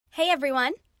Hey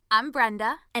everyone, I'm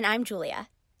Brenda. and I'm Julia,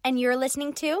 and you're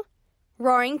listening to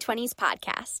Roaring Twenties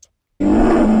Podcast.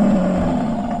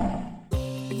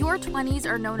 Your 20s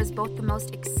are known as both the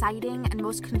most exciting and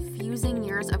most confusing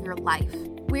years of your life.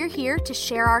 We're here to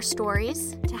share our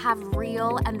stories, to have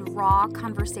real and raw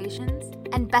conversations,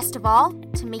 and best of all,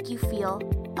 to make you feel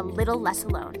a little less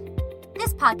alone.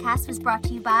 This podcast was brought to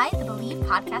you by the Believe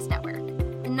Podcast Network,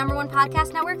 the #1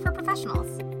 podcast network for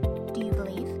professionals. Do you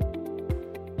believe?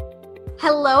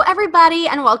 Hello, everybody,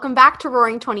 and welcome back to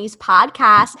Roaring Twenties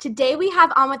Podcast. Today we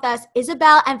have on with us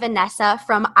Isabel and Vanessa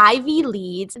from Ivy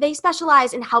Leads. They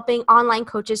specialize in helping online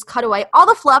coaches cut away all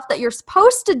the fluff that you're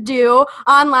supposed to do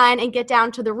online and get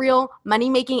down to the real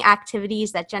money-making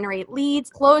activities that generate leads,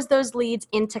 close those leads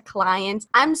into clients.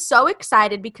 I'm so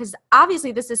excited because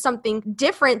obviously this is something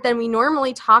different than we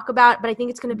normally talk about, but I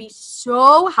think it's going to be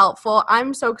so helpful.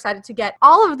 I'm so excited to get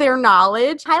all of their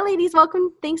knowledge. Hi, ladies.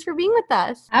 Welcome. Thanks for being with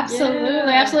us. Absolutely.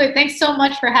 Absolutely. Thanks so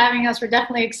much for having us. We're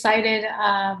definitely excited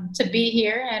to be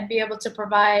here and be able to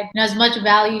provide as much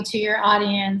value to your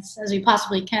audience as we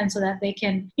possibly can so that they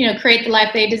can, create the life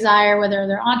they desire, whether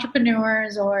they're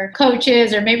entrepreneurs or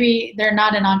coaches, or maybe they're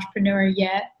not an entrepreneur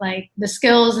yet. Like the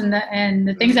skills and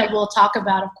the things that we'll talk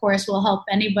about, of course, will help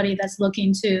anybody that's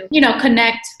looking to,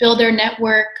 connect, build their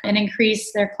network, and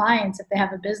increase their clients if they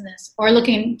have a business or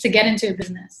looking to get into a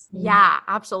business. Yeah,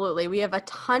 absolutely. We have a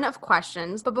ton of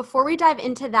questions, but before we dive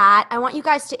into that, I want you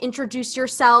guys to introduce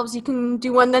yourselves. You can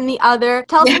do one then the other.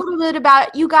 Tell us a little bit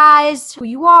about you guys, who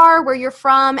you are, where you're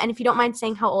from, and if you don't mind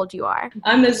saying how old you are.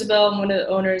 I'm Isabel. I'm one of the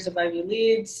owners of Ivy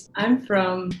Leads. I'm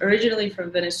originally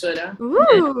from Venezuela.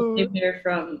 Ooh. I came here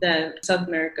from South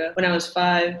America when I was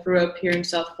 5. Grew up here in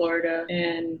South Florida,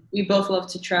 and we both love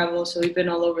to travel, so we've been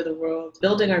all over the world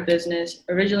building our business.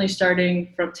 Originally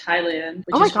starting from Thailand.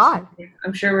 Oh my God.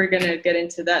 I'm sure we're gonna get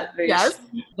into that very Yes.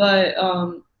 soon. But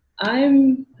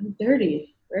I'm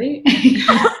 30, right?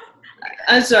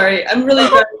 I'm sorry. I'm really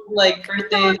bad with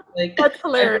birthdays. That's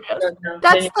hilarious.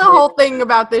 That's the whole thing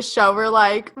about this show.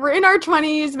 We're in our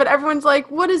 20s, but everyone's like,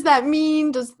 what does that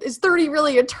mean? Is 30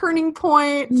 really a turning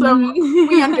point? So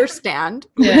we understand.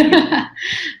 Yeah.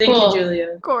 Thank Cool. you, Julia.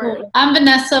 Of course. I'm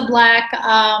Vanessa Black,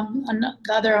 the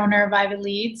other owner of Ivy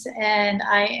Leads, and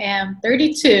I am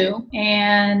 32.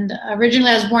 And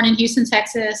originally I was born in Houston,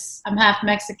 Texas. I'm half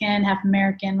Mexican, half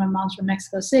American. My mom's from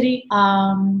Mexico City.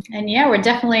 And yeah, we're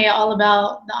definitely all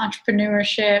about the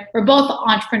entrepreneurship. We're both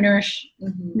entrepreneurs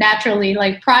naturally.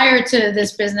 Like prior to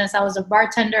this business, I was a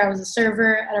bartender. I was a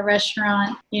server at a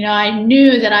restaurant. I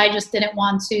knew that I just didn't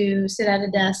want to sit at a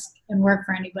desk and work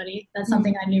for anybody. That's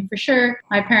something I knew for sure.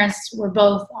 My parents were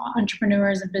both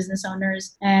entrepreneurs and business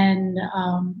owners. And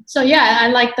so, yeah, I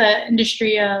like the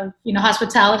industry of,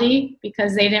 hospitality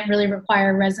because they didn't really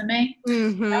require a resume.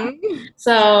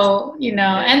 So,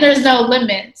 and there's no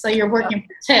limit. So you're working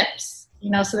for tips.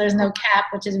 So there's no cap,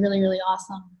 which is really, really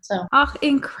awesome. So,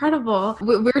 Incredible.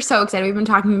 We're so excited. We've been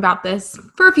talking about this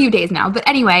for a few days now. But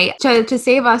anyway, to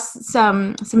save us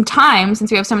some time, since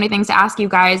we have so many things to ask you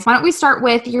guys, why don't we start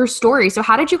with your story? So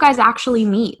how did you guys actually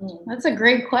meet? that's a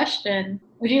great question.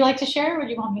 Would you like to share, or would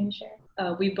you want me to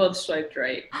share? We both swiped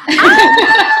right.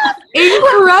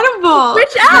 Incredible.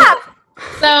 Which app?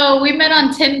 So we met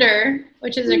on Tinder,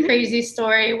 which is a crazy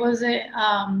story. Was it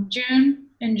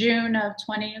in June of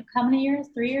how many years?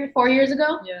 3 years? 4 years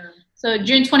ago? Yeah. So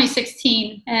June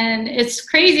 2016. And it's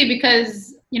crazy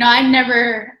because,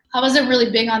 I wasn't really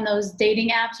big on those dating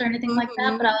apps or anything like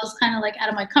that, but I was kind of like out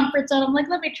of my comfort zone. I'm like,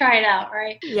 let me try it out,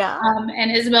 right? Yeah.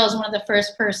 And Isabel is one of the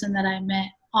first person that I met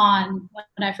on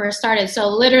when I first started. So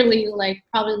literally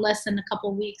probably less than a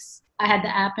couple weeks, I had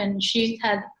the app, and she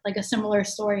had a similar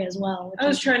story as well. I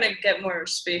was trying to get more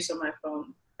space on my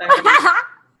phone.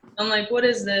 I'm like, what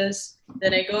is this?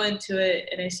 Then I go into it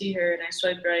and I see her and I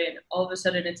swipe right, and all of a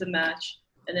sudden it's a match.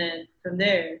 And then from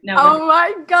there, oh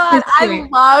my God, I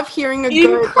love hearing a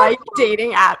good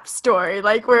dating app story.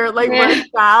 Where it works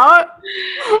out.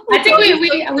 I think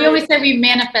we always say we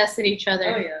manifested each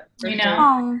other. Oh yeah.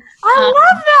 I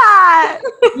love that.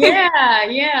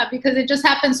 Yeah, because it just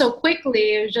happened so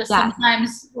quickly. It was just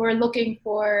sometimes we're looking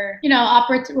for,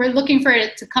 we're looking for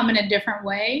it to come in a different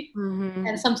way.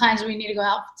 And sometimes we need to go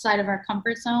outside of our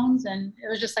comfort zones. And it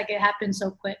was just it happened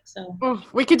so quick. So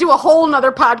we could do a whole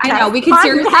nother podcast. I know, we could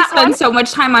seriously spend so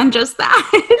much time on just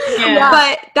that. Yeah.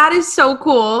 But that is so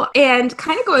cool. And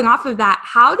kind of going off of that,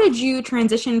 how did you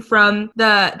transition from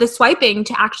the swiping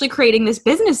to actually creating this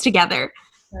business together?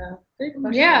 Yeah. Great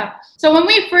question. Yeah. So when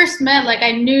we first met, like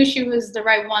I knew she was the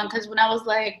right one because when I was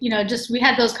like, just we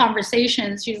had those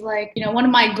conversations. She's like, one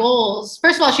of my goals.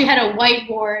 First of all, she had a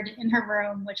whiteboard in her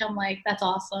room, which I'm like, that's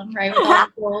awesome, right? With all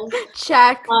the goals.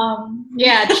 Check.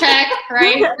 Yeah, check,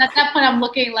 right? At that point, I'm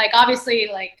looking like obviously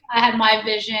like I had my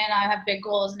vision, I have big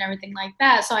goals and everything like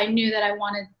that. So I knew that I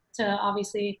wanted to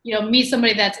obviously, meet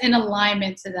somebody that's in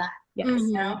alignment to that. Yes.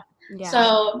 Yeah.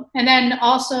 So, and then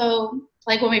also,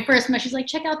 like when we first met, she's like,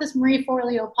 check out this Marie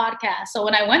Forleo podcast. So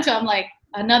when I went to it, I'm like,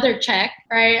 another check,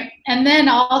 right? And then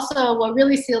also what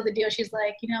really sealed the deal, she's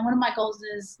like, one of my goals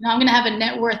is, I'm going to have a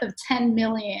net worth of 10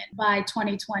 million by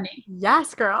 2020.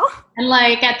 Yes, girl. And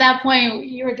like at that point,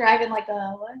 you were driving like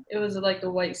a, what? It was like a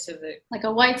white Civic. Like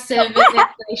a white Civic.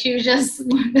 Like she was just,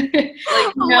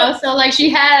 so like she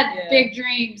had big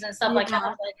dreams and stuff like that. I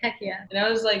was like, heck yeah. And I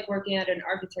was like working at an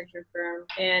architecture firm,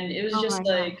 and it was just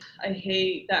like, I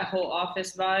hate that whole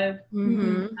office vibe.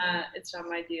 Mm-hmm. It's not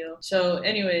my deal. So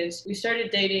anyways, we started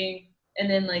dating, and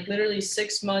then like literally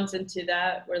 6 months into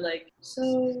that, we're like,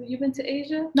 so you've been to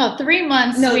Asia? No, 3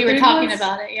 months. No, we were talking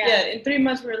about it. Yeah, in 3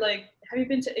 months we're like, have you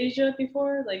been to Asia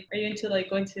before? Like, are you into like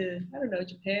going to, I don't know,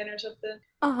 Japan or something?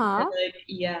 Uh-huh. And like,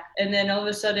 yeah. And then all of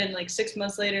a sudden, like 6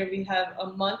 months later, we have a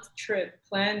month trip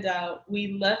planned out.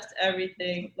 We left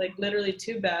everything, like literally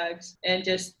 2 bags, and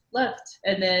just left.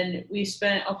 And then we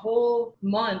spent a whole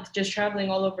month just traveling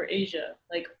all over Asia,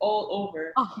 like all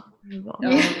over. Oh,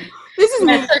 this is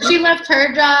so she left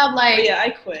her job, like I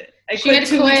quit. I quit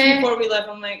 2 weeks before we left.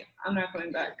 I'm like, I'm not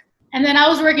going back. And then I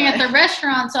was working at the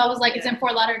restaurant, so I was like, it's in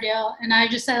Fort Lauderdale, and I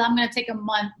just said I'm gonna take a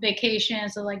month vacation,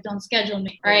 so like don't schedule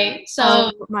me, right? So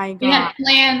we had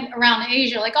planned around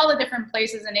Asia, like all the different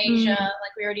places in Asia,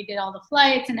 like we already did all the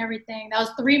flights and everything. That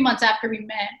was 3 months after we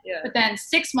met, but then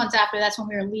 6 months after, that's when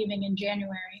we were leaving in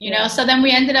January, you know? So then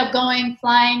we ended up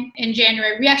flying in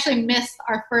January. We actually missed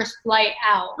our first flight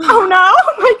out. Oh no,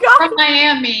 oh my God. From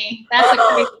Miami. That's a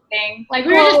crazy thing. Like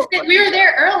we were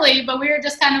there early, but we were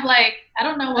just kind of like, I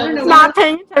don't know what. Not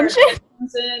paying attention.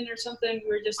 Or something. We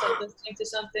were just like listening to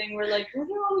something. We're like, what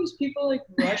are all these people like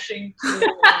rushing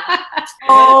to?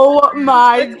 Oh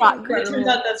my God! It turns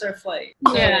out that's our flight.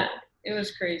 Yeah. It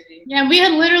was crazy. Yeah, we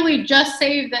had literally just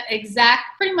saved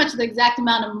pretty much the exact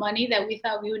amount of money that we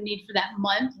thought we would need for that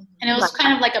month. And it was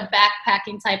kind of like a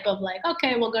backpacking type of like,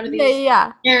 okay, we'll go to these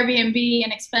Airbnb,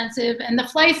 inexpensive. And the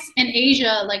flights in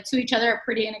Asia, like to each other, are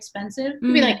pretty inexpensive.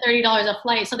 It'd be like $30 a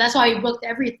flight. So that's why we booked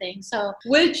everything. So,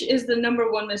 which is the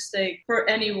number one mistake for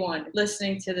anyone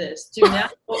listening to this. Do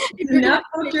not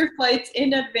book your flights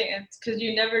in advance, because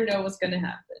you never know what's going to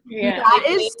happen. Yeah, that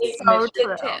is so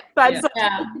true. That's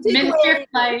your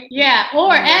flight. Yeah,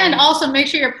 and also make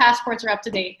sure your passports are up to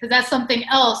date, because that's something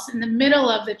else in the middle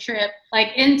of the trip. Like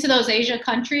into those Asia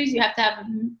countries, you have to have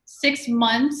 6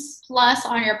 months plus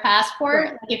on your passport.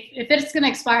 Right. Like if it's going to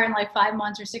expire in like 5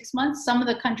 months or 6 months, some of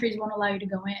the countries won't allow you to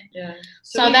go in. Yeah.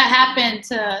 So that happened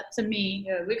to me.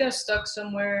 Yeah, we got stuck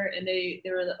somewhere, and they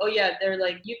were like, oh yeah, they're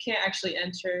like, you can't actually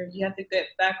enter. You have to get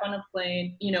back on a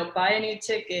plane, buy a new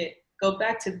ticket, go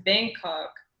back to Bangkok,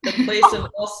 the place of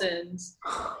all sins.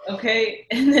 Okay.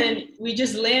 And then we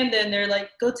just land, and they're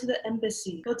like, go to the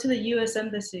embassy, go to the US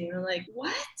embassy. And I'm like,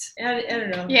 what? I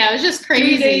don't know. Yeah, it was just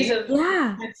crazy. 3 days of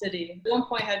complexity. At one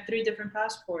point I had 3 different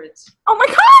passports. Oh my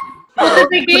God.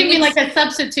 They gave me like a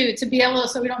substitute to be able to,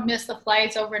 so we don't miss the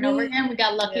flights over and over again. We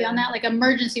got lucky on that, like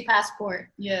emergency passport.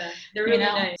 Yeah, they're really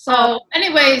nice. So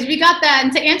anyways, we got that.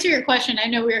 And to answer your question, I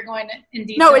know we were going in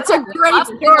detail. No, it's a great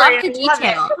story.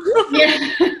 Detail.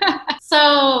 Yeah.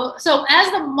 So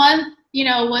as the month,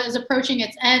 was approaching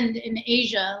its end in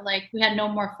Asia, like we had no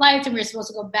more flights and we were supposed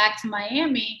to go back to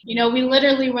Miami, we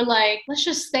literally were like, let's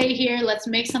just stay here. Let's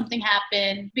make something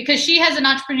happen. Because she has an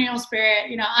entrepreneurial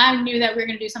spirit. I knew that we were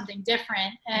going to do something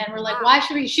different. And we're like, why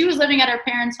should we? She was living at her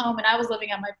parents' home and I was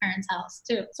living at my parents' house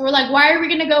too. So we're like, why are we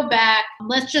going to go back?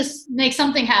 Let's just make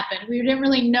something happen. We didn't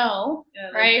really know,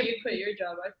 right? You quit your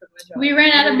job, I quit my job. We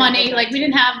ran out of money. Like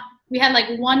we had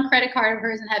like one credit card of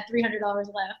hers and had $300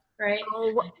 left, right?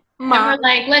 And we're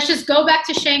like, let's just go back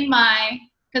to Chiang Mai,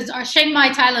 because Chiang Mai,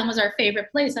 Thailand was our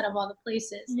favorite place out of all the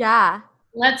places. Yeah.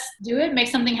 Let's do it, make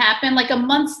something happen. Like a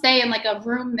month stay in like a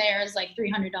room there is like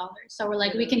 $300. So we're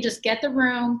like, we can just get the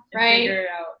room, right? Figure it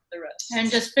out. the rest. And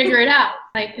just figure it out.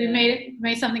 Like we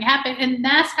made something happen. And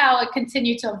that's how it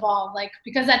continued to evolve. Like,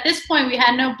 because at this point we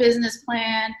had no business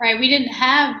plan, right? We didn't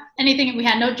have anything. We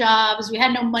had no jobs. We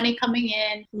had no money coming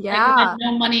in. Yeah. Like, we had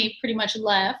no money pretty much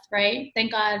left, right?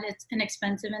 Thank God it's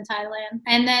inexpensive in Thailand.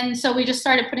 And then, so we just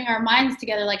started putting our minds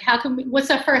together. Like, what's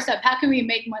our first step? How can we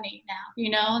make money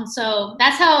now? And so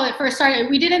that's how it first started.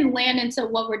 We didn't land into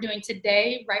what we're doing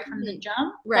today right from the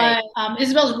jump. Right. But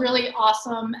Isabel's really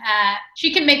awesome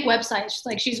she can make websites.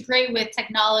 Like, she's great with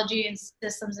technology and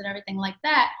systems and everything like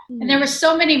that. And there were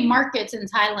so many markets in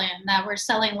Thailand that were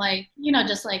selling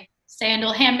just like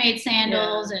handmade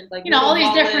sandals and like all these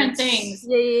wallets, different things.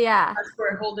 Yeah.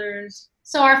 passport holders.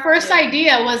 So our first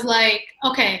idea was like,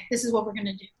 okay, this is what we're going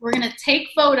to do. We're going to take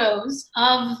photos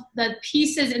of the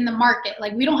pieces in the market.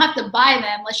 Like, we don't have to buy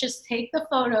them. Let's just take the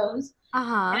photos.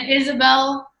 And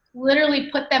Isabel literally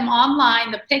put them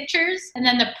online, the pictures and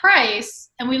then the price.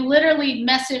 And we literally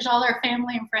messaged all our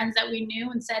family and friends that we knew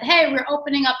and said, hey, we're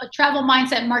opening up a travel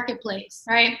mindset marketplace,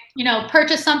 right?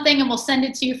 Purchase something and we'll send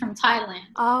it to you from Thailand.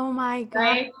 Oh my God.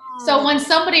 Right? So when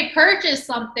somebody purchased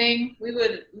something, we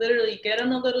would literally get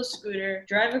on a little scooter,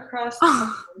 drive across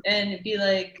and be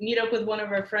like, meet up with one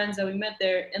of our friends that we met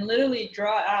there and literally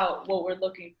draw out what we're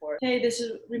looking for. Hey,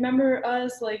 remember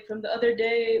us, like from the other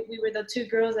day, we were the two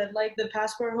girls that liked the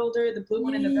passport holder, the blue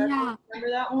one in the red one.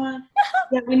 Remember that one?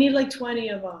 Yeah, we need like 20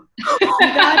 of them. You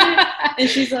got it? And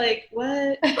she's like,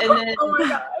 what? And then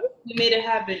we made it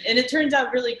happen. And it turns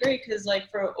out really great because like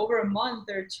for over a month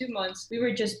or 2 months, we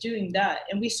were just doing that.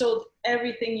 And we sold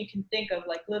everything you can think of,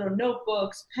 like little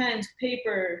notebooks, pens,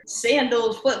 paper,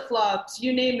 sandals, flip-flops,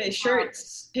 you name it,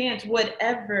 shirts, pants,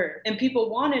 whatever. And people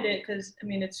wanted it because,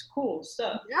 it's cool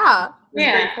stuff. Yeah.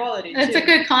 It's great quality, It's too. a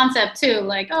good concept too.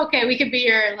 Like, okay, we could be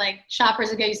your like shoppers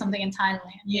and get you something in Thailand.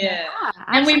 Yeah.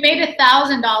 And we made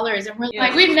 $1,000 and we're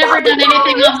like, we've never done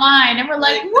anything online. And we're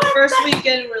like, the first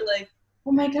weekend, we're like,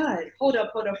 oh my God, hold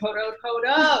up.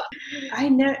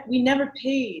 We never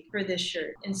paid for this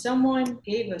shirt and someone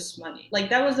gave us money. Like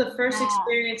that was the first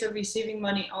experience of receiving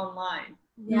money online.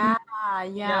 Yeah.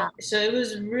 So it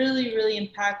was really, really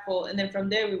impactful. And then from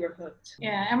there we were hooked.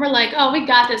 Yeah. And we're like, oh, we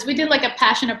got this. We did like a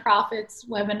Passion of Profits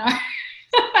webinar,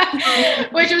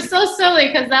 which was so silly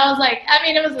because that was like,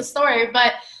 it was a story,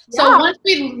 but so once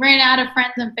we ran out of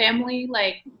friends and family,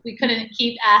 like we couldn't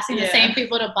keep asking the same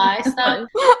people to buy stuff.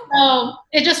 So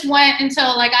it just went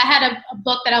until like I had a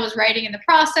book that I was writing in the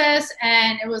process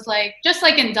and it was like, just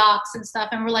like in docs and stuff.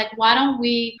 And we're like, why don't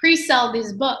we pre-sell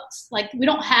these books? Like we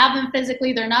don't have them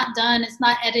physically. They're not done. It's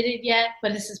not edited yet,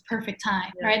 but this is perfect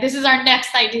time, right? This is our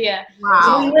next idea. Wow.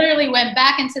 So we literally went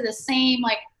back into the same,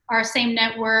 like our same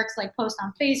networks, like post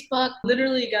on Facebook.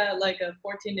 Literally got like a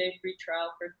 14-day free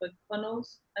trial for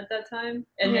ClickFunnels at that time.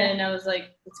 And then I was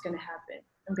like, it's going to happen.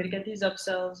 I'm going to get these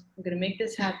upsells. I'm going to make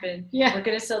this happen. Yeah. We're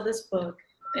going to sell this book.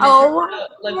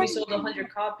 And we sold 100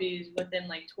 copies within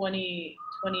like 20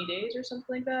 days or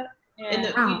something like that. Yeah. And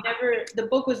the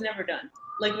book was never done.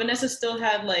 Like Vanessa still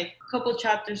had like a couple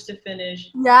chapters to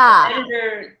finish. Yeah. The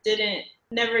editor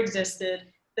never existed.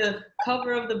 The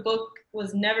cover of the book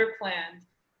was never planned.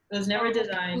 It was never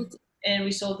designed, and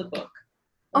we sold the book.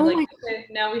 Okay,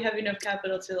 now we have enough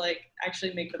capital to like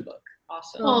actually make the book.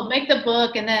 Awesome. Well, make the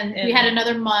book, and then we had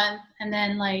another month, and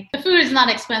then like the food is not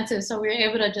expensive, so we were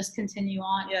able to just continue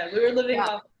on. Yeah, we were living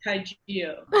off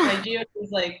Taijio. Taijio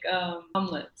is like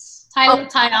omelets.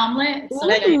 Thai omelet. So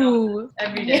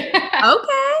every day.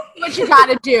 Okay. What you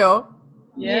gotta do.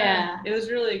 Yeah, it was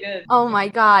really good. Oh my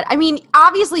God.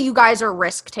 Obviously you guys are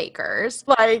risk takers.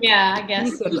 Like, yeah, I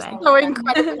guess. So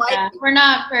incredible. Yeah. We're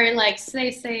not very like stay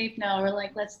safe. No, we're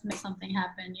like, let's make something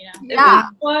happen, Yeah. It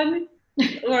was fun.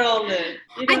 We're all good.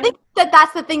 I think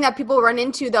that's the thing that people run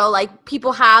into though. Like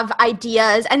people have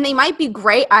ideas and they might be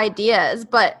great ideas,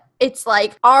 but it's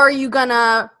like, are you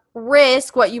gonna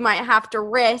risk what you might have to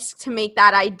risk to make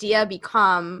that idea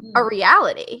become a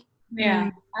reality?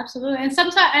 Yeah, absolutely. And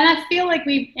I feel like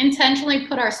we intentionally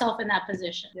put ourselves in that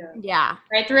position. Yeah.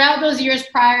 Right. Throughout those years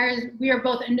prior, we were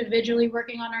both individually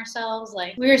working on ourselves.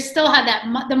 Like we still had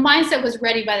the mindset was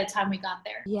ready by the time we got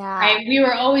there. Yeah. Right. We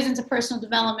were always into personal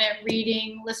development,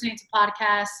 reading, listening to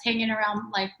podcasts, hanging around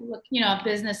like,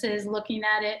 businesses, looking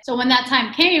at it. So when that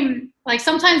time came, like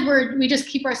sometimes we just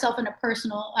keep ourselves in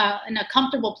a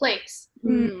comfortable place.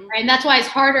 Mm. Right. And that's why it's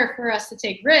harder for us to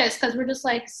take risks because we're just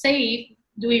like safe.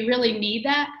 Do we really need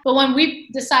that? But when we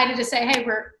decided to say, hey,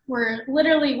 were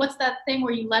literally, what's that thing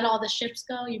where you let all the ships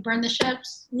go? You burn the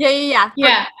ships? Yeah.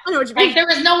 Yeah. I know what you mean. Like there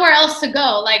was nowhere else to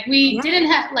go. Like we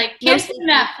didn't have, like canceling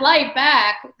that flight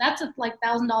back, that's a like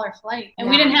 $1,000 flight. And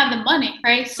we didn't have the money,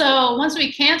 right? So once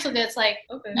we canceled it, it's like,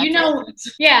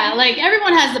 like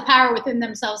everyone has the power within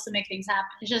themselves to make things happen.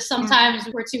 It's just sometimes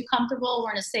we're too comfortable,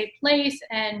 we're in a safe place,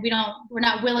 and we're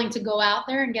not willing to go out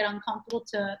there and get uncomfortable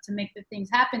to make the things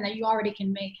happen that you already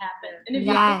can make happen. And if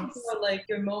you think about like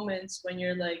your moments when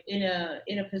you're like in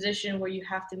a position where you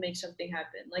have to make something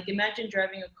happen, like imagine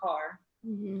driving a car.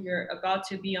 You're about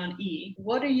to be on E.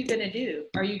 What are you gonna do?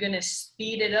 Are you gonna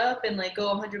speed it up and like go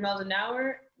 100 miles an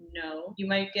hour? No. You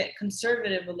might get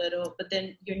conservative a little, but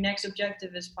then your next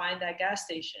objective is find that gas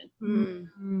station.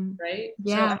 Right?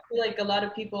 Yeah. So I feel like a lot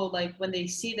of people, like when they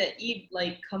see that E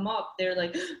like come up, they're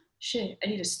like, shit, I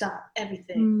need to stop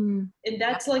everything. And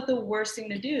that's like the worst thing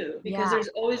to do, because there's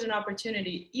always an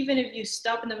opportunity. Even if you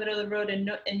stop in the middle of the road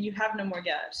and you have no more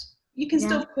gas, you can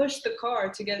still push the car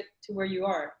to get to where you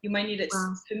are. You might need to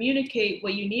communicate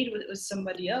what you need with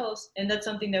somebody else. And that's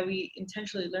something that we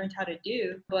intentionally learned how to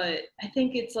do. But I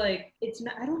think it's like, it's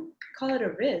not, I don't call it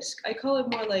a risk. I call it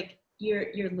more like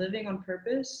you're living on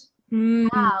purpose. Ooh.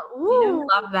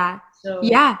 Love that. So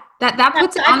that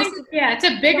puts it honestly. It's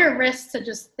a bigger risk to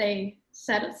just stay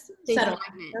settled.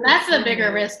 That's the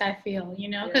bigger risk, I feel,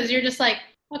 because you're just like,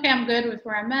 okay, I'm good with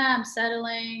where I'm at. I'm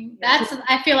settling. That's,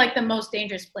 I feel like, the most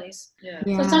dangerous place.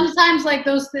 So sometimes like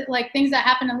those like things that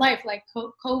happen in life, like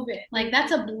COVID, like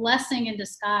that's a blessing in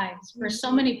disguise for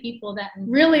so many people that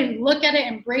really look at it,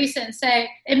 embrace it, and say,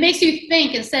 it makes you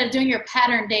think instead of doing your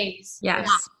pattern days. Yes.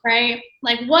 Right?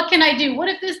 Like, what can I do? What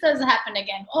if this doesn't happen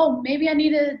again? Oh, maybe I need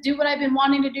to do what I've been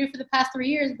wanting to do for the past 3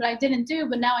 years, but I didn't do,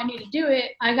 but now I need to do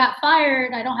it. I got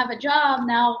fired. I don't have a job.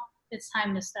 Now it's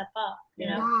time to step up.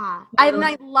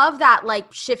 I love that,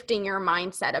 like shifting your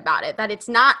mindset about it, that it's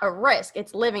not a risk,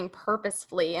 it's living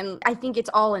purposefully. And I think it's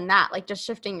all in that, like just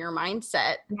shifting your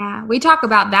mindset. Yeah, we talk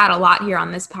about that a lot here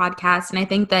on this podcast. And I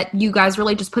think that you guys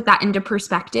really just put that into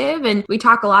perspective. And we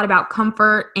talk a lot about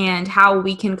comfort and how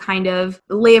we can kind of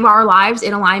live our lives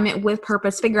in alignment with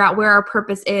purpose, figure out where our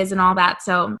purpose is and all that.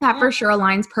 So that for sure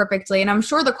aligns perfectly. And I'm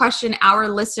sure the question our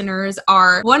listeners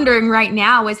are wondering right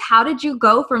now is, how did you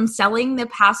go from selling the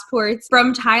passports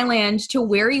from Thailand to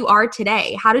where you are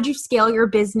today? How did you scale your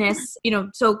business,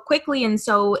 so quickly and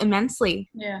so immensely?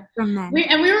 From then? We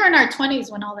were in our 20s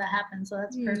when all that happened, so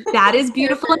that's perfect. That is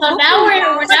beautiful. So now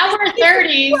we're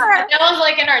 30s. That was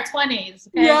like in our 20s.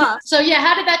 Okay? Yeah. So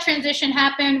how did that transition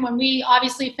happen? When we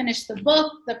obviously finished the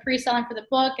book, the pre-selling for the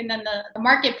book, and then the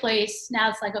marketplace. Now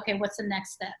it's like, okay, what's the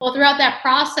next step? Well, throughout that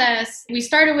process, we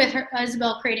started with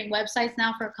Isabel creating websites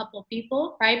now for a couple of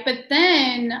people, right? But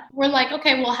then we're like,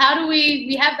 okay, well, how do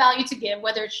we have value to give,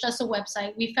 whether it's just a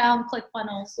website. We found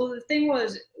ClickFunnels. Well, the thing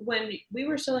was, when we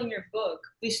were selling your book,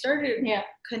 we started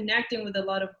connecting with a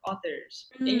lot of authors.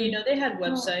 And, they had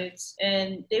websites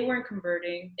and they weren't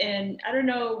converting. And I don't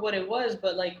know what it was,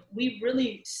 but like we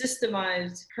really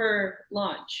systemized her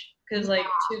launch. Because like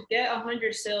to get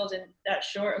 100 sales in that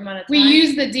short amount of time. We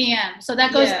use the DM. So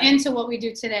that goes into what we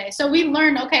do today. So we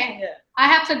learned, okay, I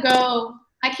have to go,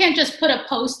 I can't just put a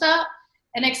post up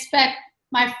and expect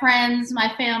my friends,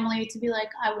 my family to be like,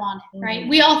 I want it, right?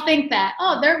 We all think that,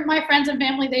 they're my friends and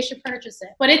family, they should purchase it.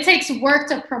 But it takes work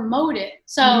to promote it.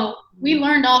 So we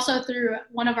learned also through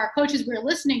one of our coaches we were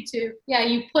listening to,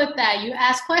 you put that, you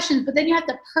ask questions, but then you have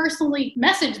to personally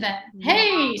message them.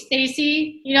 Hey,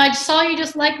 Stacy, I just saw you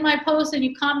just liked my post and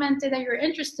you commented that you're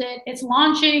interested. It's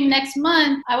launching next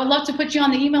month. I would love to put you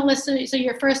on the email list so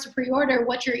you're first to pre-order.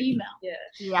 What's your email?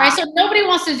 Right? So nobody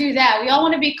wants to do that. We all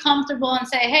want to be comfortable and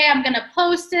say, hey, I'm going to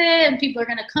post it and people are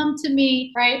going to come to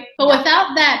me, right? But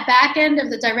without that back end of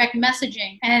the direct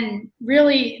messaging and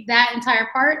really that entire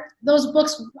part, those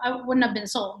books wouldn't have been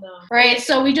sold, right?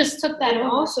 So we just took that. And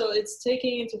also, it's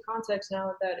taking into context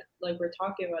now that like we're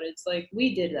talking about it. It's like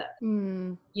we did that.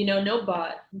 No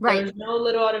bot. Right. There's no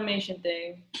little automation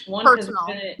thing. One personal.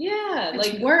 It's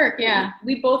like work.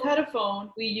 We both had a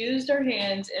phone. We used our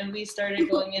hands and we started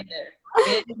going in there.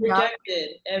 Get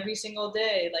rejected every single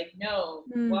day. Like, no,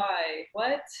 why?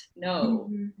 What? No.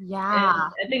 And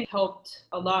I think helped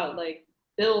a lot, like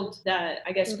build that,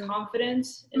 I guess,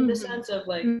 confidence in the sense of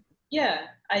like,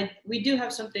 we do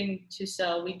have something to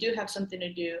sell. We do have something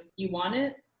to do. You want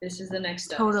it? This is the next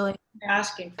step. Totally.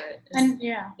 Asking for it. And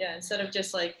instead of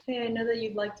just like, hey, I know that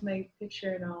you liked my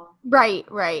picture and all. Right.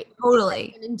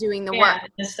 Totally. And doing the work.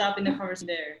 And stopping the conversation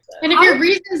there. So. And if your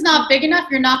reason's not big enough,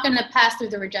 you're not going to pass through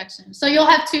the rejection. So you'll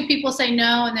have two people say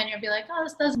no, and then you'll be like, oh,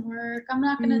 this doesn't work. I'm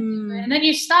not going to do it. And then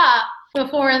you stop.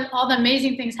 before all the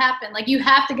amazing things happen. Like you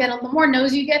have to get, the more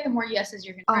no's you get, the more yeses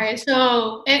you're going to, right?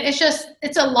 So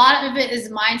it's a lot of it is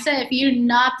mindset. If you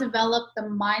not develop the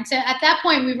mindset, at that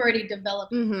point, we've already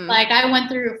developed. Like I went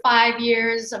through 5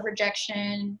 years of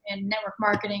rejection in network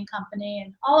marketing company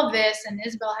and all of this. And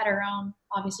Isabel had her own,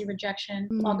 obviously, rejection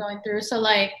while going through. So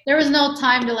like, there was no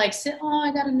time to like sit, oh,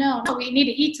 I got to know. No, we need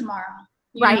to eat tomorrow.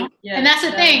 Right. Yes, and that's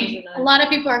the thing. A lot of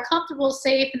people are comfortable,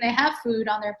 safe, and they have food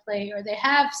on their plate, or they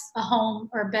have a home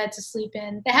or a bed to sleep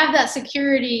in. They have that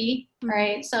security,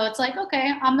 right? So it's like,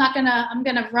 okay, I'm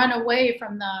gonna run away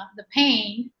from the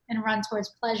pain and run towards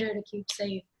pleasure to keep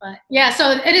safe. But yeah,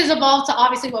 so it has evolved to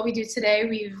obviously what we do today.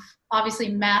 We've obviously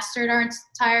mastered our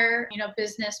entire,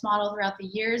 business model throughout the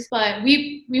years, but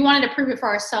we wanted to prove it for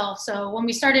ourselves. So when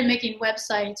we started making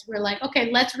websites, we're like,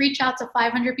 okay, let's reach out to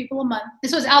 500 people a month.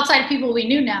 This was outside of people we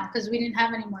knew now because we didn't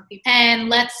have any more people. And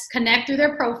let's connect through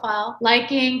their profile,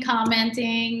 liking,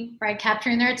 commenting, right,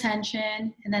 capturing their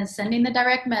attention, and then sending the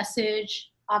direct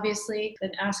message, obviously.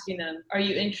 And asking them, are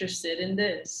you interested in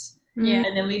this? Yeah.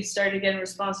 And then we started getting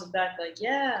responses back like,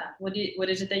 yeah, what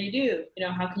is it that you do?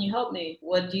 How can you help me?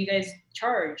 What do you guys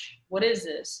charge? What is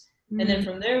this? And then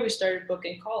from there, we started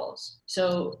booking calls.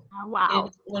 So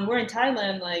when we're in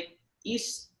Thailand, like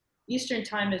Eastern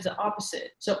time is the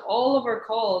opposite. So all of our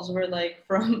calls were like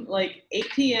from like 8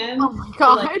 p.m. to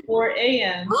like 4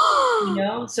 a.m.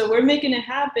 So we're making it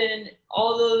happen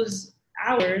all those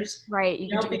hours, right?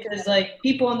 Because like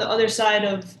people on the other side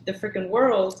of the freaking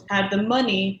world had the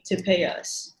money to pay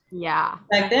us. Yeah.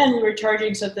 Back then we were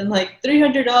charging something like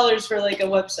 $300 for like a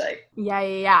website.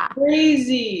 Yeah.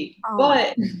 Crazy.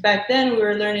 But back then we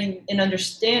were learning and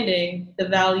understanding the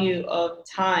value of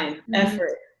time,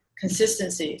 effort,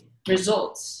 consistency,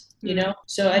 results.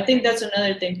 So I think that's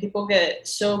another thing. People get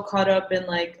so caught up in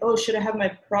like, oh, should I have my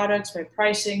products, my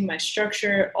pricing, my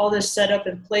structure, all this set up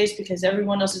in place because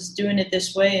everyone else is doing it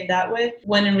this way and that way.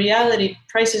 When in reality,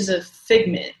 price is a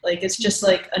figment. Like it's just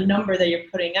like a number that you're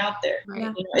putting out there.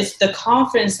 Right. It's the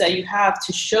confidence that you have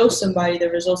to show somebody the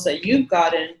results that you've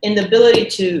gotten and the ability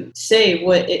to say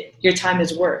what your time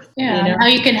is worth. Yeah, how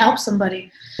you can help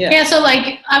somebody. Yeah, so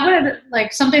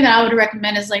like something that I would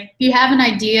recommend is like if you have an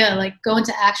idea, like go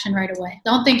into action right away.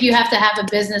 Don't think you have to have a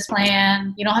business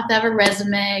plan. You don't have to have a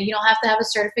resume. You don't have to have a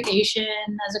certification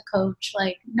as a coach.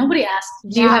 Like nobody asks,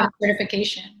 do you have a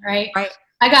certification, right? Right.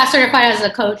 I got certified as a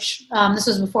coach. This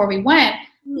was before we went.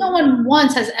 No one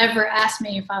once has ever asked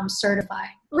me if I'm certified.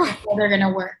 Before they're going to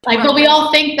work. But we all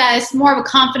think that it's more of a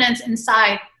confidence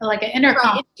inside, like an inner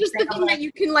confidence. It's just the thing that you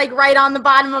can like write on the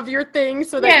bottom of your thing.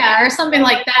 So that or something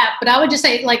like that. But I would just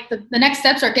say like the next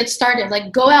steps are get started.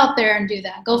 Like go out there and do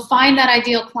that. Go find that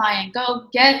ideal client. Go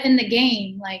get in the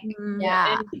game. Like,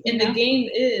 And the game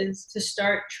is to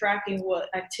start tracking what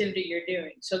activity you're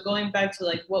doing. So going back to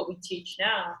like what we teach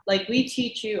now, like we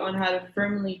teach you on how to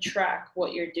firmly track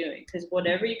what you're doing because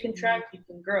whatever you can track, you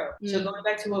can grow. So going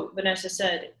back to what Vanessa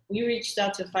said, we reached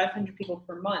out to 500 people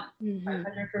per month.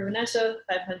 500 for Vanessa,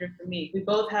 500 for me. We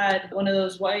both had one of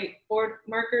those whiteboard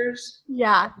markers.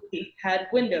 Yeah. We had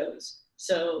windows.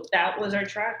 So that was our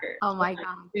tracker. Oh my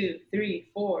God. 2,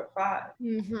 3, 4, 5.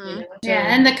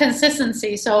 And the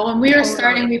consistency. So when we were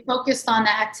starting, we focused on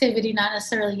the activity, not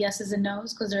necessarily yeses and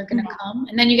nos, because they're going to come.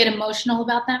 And then you get emotional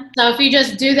about them. So if you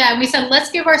just do that, we said,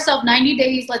 let's give ourselves 90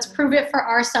 days. Let's prove it for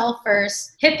ourselves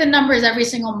first. Hit the numbers every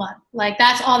single month. Like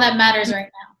that's all that matters right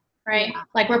now. Right? Yeah.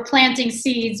 Like we're planting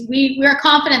seeds. We are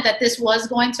confident that this was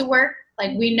going to work.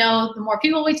 Like we know the more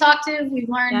people we talk to, we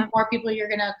learn, the more people you're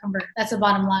going to convert. That's the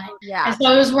bottom line. Yeah. And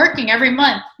so it was working every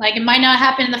month. Like it might not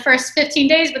happen in the first 15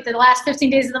 days, but the last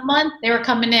 15 days of the month, they were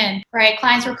coming in, right?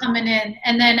 Clients were coming in.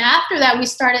 And then after that, we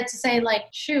started to say like,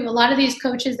 shoot, a lot of these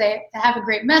coaches, they have a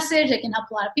great message. They can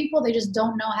help a lot of people. They just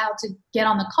don't know how to get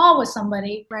on the call with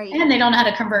somebody. Right. And they don't know how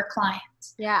to convert clients.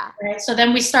 Yeah. Right. So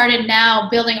then we started now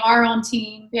building our own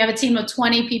team. We have a team of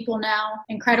 20 people now,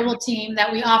 incredible team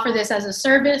that we offer this as a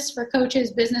service for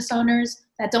coaches, business owners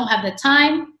that don't have the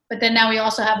time. But then now we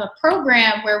also have a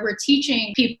program where we're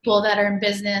teaching people that are in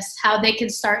business how they can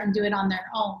start and do it on their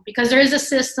own. Because there is a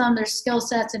system, there's skill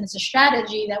sets, and it's a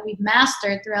strategy that we've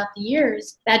mastered throughout the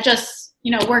years that just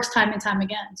works time and time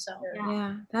again. So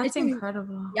that's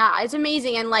incredible. Yeah, it's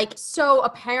amazing and like so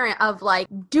apparent of like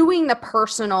doing the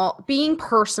personal, being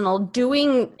personal,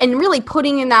 doing and really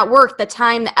putting in that work, the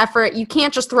time, the effort. You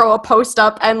can't just throw a post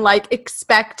up and like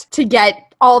expect to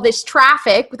get all this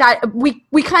traffic that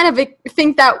we kind of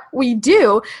think that we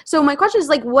do. So my question is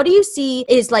like, what do you see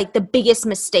is like the biggest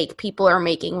mistake people are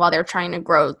making while they're trying to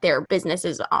grow their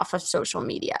businesses off of social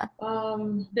media?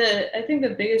 I think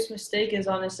the biggest mistake is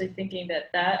honestly thinking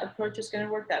that approach is going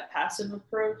to work, that passive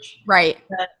approach, Right.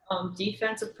 that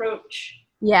defense approach.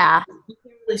 Yeah. You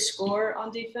can't really score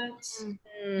on defense.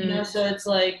 You know, so it's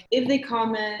like, if they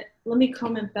comment, let me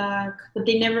comment back, but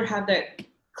they never have that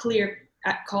clear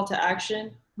call to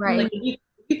action. Right. Like, if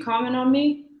you comment on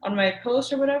me, on my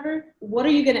post or whatever, what are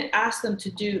you going to ask them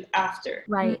to do after?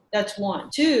 Right. That's one.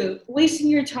 Two, wasting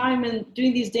your time and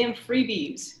doing these damn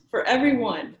freebies for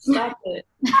everyone. Stop it.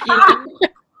 You know?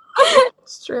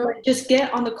 It's true. Like, just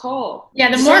get on the call.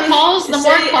 Yeah, the more calls.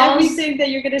 Everything that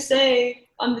you're going to say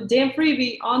on the damn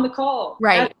freebie on the call.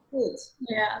 Right. That's it.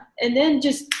 Yeah. And then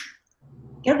just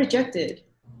get rejected.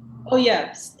 Oh,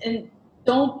 yes. And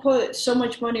don't put so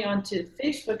much money onto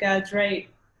Facebook ads right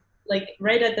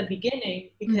at the beginning,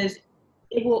 because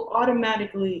it will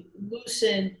automatically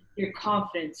loosen your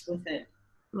confidence with it.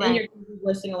 Right. Then you're going to be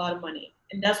wasting a lot of money.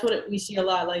 And that's what we see a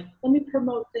lot. Like, let me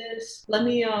promote this. Let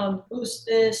me boost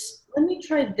this. Let me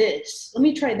try this. Let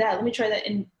me try that. Let me try that.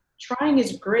 And trying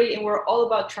is great, and we're all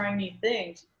about trying new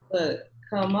things. But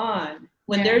come on.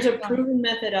 When there's a proven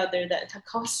method out there that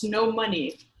costs no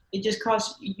money, it just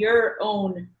costs your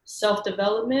own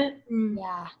self-development.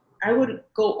 Yeah. I would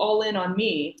go all in on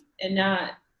me and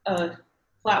not a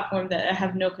platform that I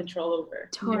have no control over.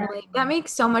 Totally. That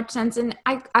makes so much sense. And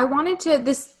I wanted to,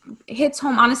 this hits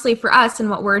home honestly for us and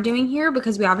what we're doing here,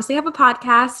 because we obviously have a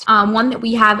podcast, one that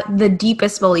we have the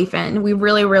deepest belief in. We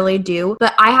really, really do.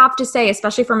 But I have to say,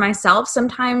 especially for myself,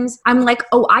 sometimes I'm like,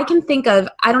 oh, I can think of,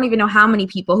 I don't even know how many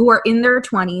people who are in their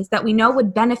 20s that we know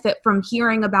would benefit from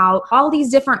hearing about all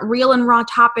these different real and raw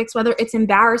topics, whether it's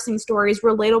embarrassing stories,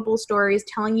 relatable stories,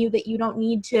 telling you that you don't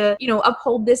need to,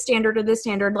 uphold this standard or this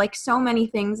standard, like so many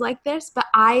things like this. But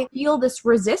I feel this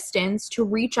resistance to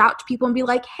reach out to people and be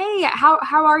like, hey, how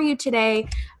are you today?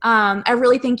 I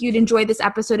really think you'd enjoy this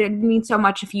episode. It'd mean so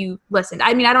much if you listened.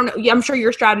 I mean, I don't know. I'm sure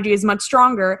your strategy is much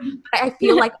stronger, but I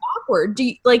feel like awkward. Do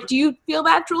you feel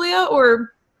that, Julia?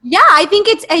 Or yeah, I think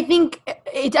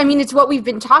it's what we've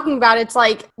been talking about. It's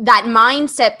like that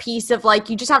mindset piece of like,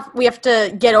 we have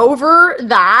to get over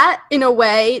that in a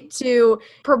way to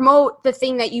promote the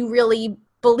thing that you really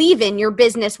believe in, your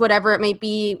business, whatever it may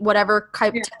be, whatever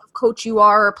type of coach you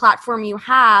are or platform you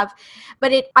have.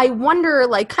 But I wonder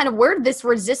like kind of where this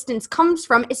resistance comes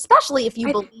from, especially if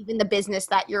you believe in the business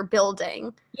that you're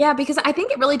building. Yeah, because I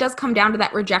think it really does come down to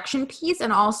that rejection piece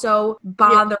and also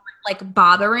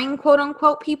bothering quote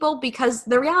unquote people, because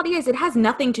the reality is it has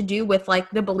nothing to do with like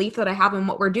the belief that I have in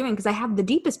what we're doing, because I have the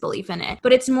deepest belief in it.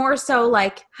 But it's more so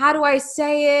like, how do I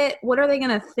say it? What are they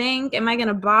going to think? Am I going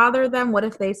to bother them? What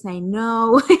if they say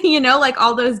no? Like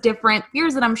all those different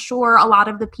fears that I'm sure a lot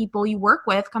of the people you work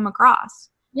with come across.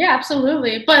 Yeah,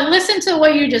 absolutely. But listen to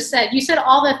what you just said. You said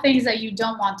all the things that you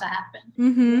don't want to happen.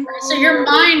 Mm-hmm. So your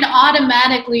mind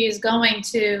automatically is going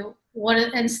to,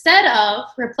 instead of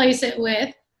replace it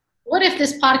with, what if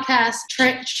this podcast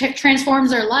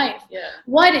transforms their life? Yeah.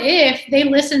 What if they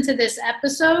listen to this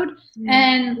episode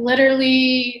and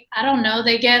literally, I don't know,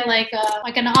 they get like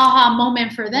an aha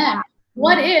moment for them? Yeah.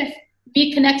 What if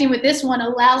me connecting with this one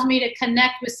allows me to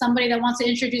connect with somebody that wants to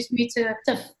introduce me to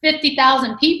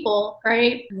 50,000 people,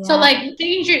 right? Yeah. So like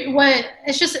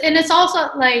it's also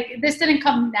like, this didn't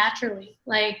come naturally.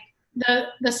 Like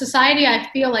the society, I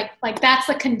feel like that's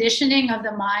the conditioning of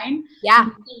the mind. Yeah.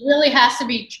 It really has to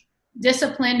be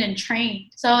disciplined and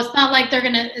trained. So it's not like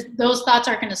those thoughts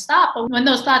are gonna stop. But when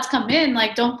those thoughts come in,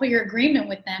 like, don't put your agreement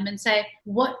with them and say,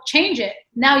 change it.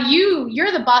 Now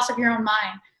you're the boss of your own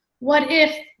mind. What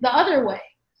if the other way?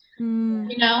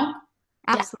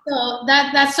 Absolutely. So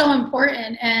that's so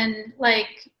important. And like,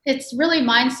 it's really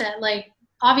mindset. Like,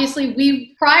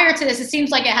 obviously prior to this, it seems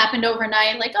like it happened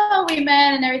overnight. Like, oh, we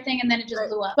met and everything, and then it just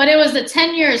blew up. But it was the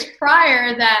 10 years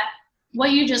prior that what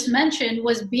you just mentioned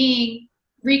was being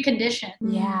reconditioned.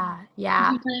 Yeah. You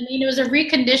know what I mean? It was a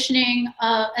reconditioning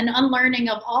of an unlearning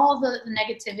of all the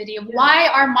negativity of why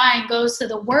our mind goes to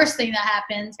the worst thing that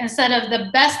happens instead of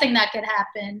the best thing that could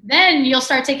happen. Then you'll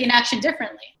start taking action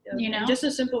differently. Just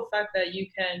a simple fact that you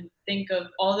can think of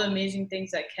all the amazing things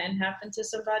that can happen to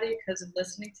somebody because of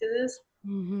listening to this.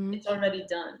 It's already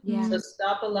done. Yeah. So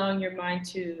stop allowing your mind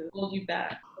to hold you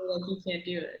back. Like you can't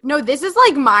do it. No, this is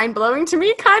like mind blowing to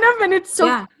me, kind of, and it's so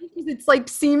Yeah. because it's like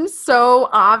seems so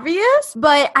obvious,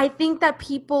 but I think that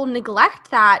people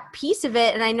neglect that piece of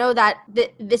it, and I know that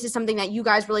this is something that you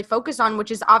guys really focus on,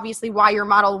 which is obviously why your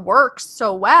model works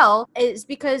so well, is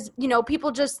because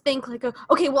people just think like,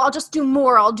 okay, well, I'll just do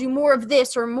more. I'll do more of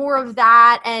this or more of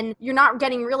that, and you're not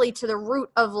getting really to the root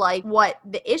of like what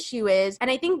the issue is. And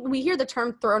I think we hear the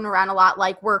term thrown around a lot,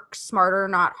 like work smarter,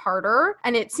 not harder,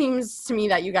 and it seems to me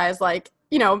that you guys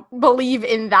believe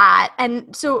in that.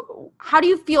 And so how do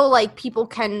you feel like people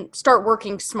can start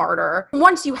working smarter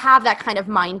once you have that kind of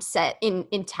mindset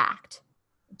intact?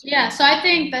 Yeah, so I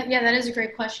think that is a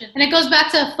great question. And it goes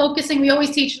back to focusing. We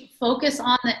always teach focus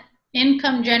on the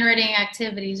income generating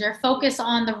activities or focus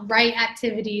on the right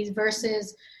activities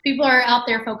versus people are out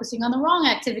there focusing on the wrong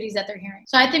activities that they're hearing.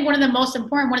 So I think one of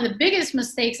the biggest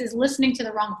mistakes is listening to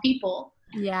the wrong people.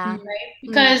 Yeah. Right?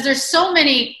 Because there's so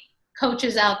many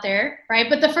coaches out there, right?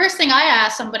 But the first thing I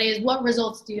ask somebody is, what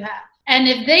results do you have? And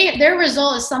if their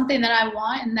result is something that I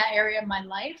want in that area of my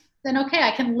life, then okay,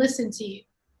 I can listen to you.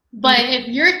 But if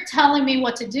you're telling me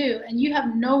what to do and you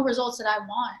have no results that I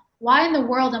want, why in the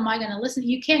world am I going to listen?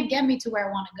 You can't get me to where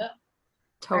I want to go.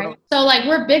 Totally. Right? So like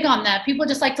we're big on that. People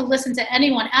just like to listen to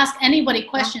anyone, ask anybody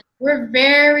questions. Yeah. We're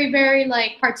very, very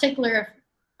like particular.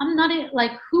 I'm not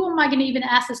like, who am I going to even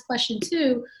ask this question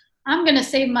to? I'm going to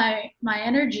save my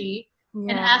energy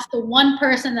and ask the one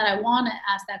person that I want to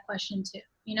ask that question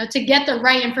to, to get the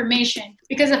right information.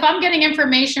 Because if I'm getting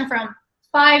information from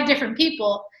 5 different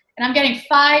people and I'm getting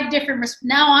 5 different,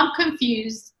 now I'm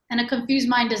confused, and a confused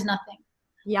mind does nothing.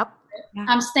 Yep. Yeah.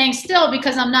 I'm staying still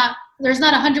because there's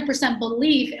not 100%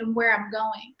 belief in where I'm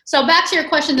going. So back to your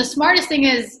question, the smartest thing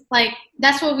is like,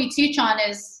 that's what we teach on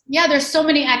is, there's so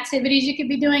many activities you could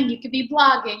be doing. You could be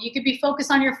blogging. You could be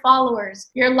focused on your followers,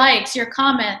 your likes, your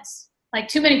comments. Like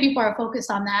too many people are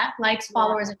focused on that, likes,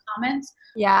 followers, and comments.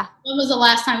 Yeah. When was the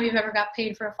last time you've ever got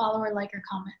paid for a follower, like, or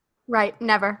comment? Right.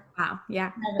 Never. Wow.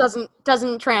 Yeah. Never.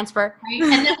 Doesn't transfer. Right?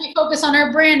 And then we focus on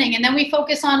our branding, and then we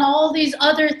focus on all these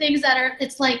other things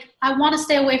it's like, I want to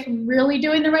stay away from really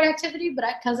doing the right activity, but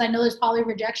because I know there's probably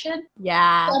rejection.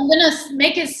 Yeah. So I'm going to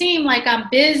make it seem like I'm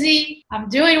busy, I'm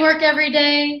doing work every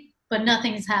day, but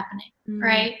nothing is happening.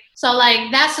 Right? So like,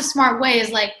 that's the smart way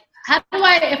is like, if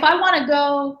I want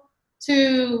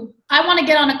to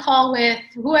get on a call with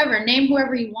whoever, name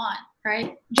whoever you want,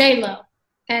 right? J-Lo.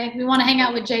 Okay, we want to hang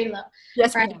out with J-Lo.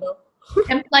 Yes, right?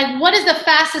 And like, what is the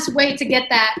fastest way to get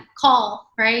that call,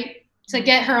 right? To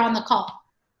get her on the call?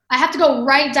 I have to go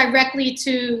right directly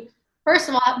to, first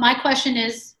of all, my question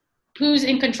is, who's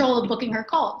in control of booking her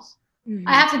calls? Mm-hmm.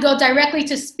 I have to go directly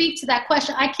to speak to that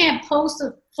question. I can't post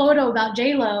a photo about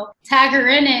J-Lo, tag her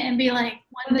in it, and be like,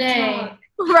 one day.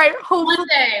 Right. One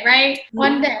day, right? Mm-hmm.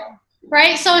 One day.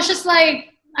 Right? So it's just like,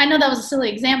 I know that was a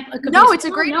silly example. It's a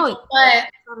great one. But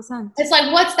it's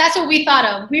like, that's what we thought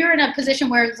of. We were in a position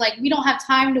where it's like, we don't have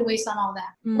time to waste on all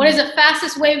that. What is the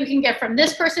fastest way we can get from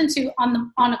this person to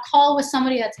on a call with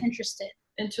somebody that's interested?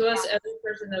 And to us, every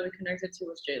person that we connected to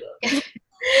was J-Lo.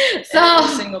 So,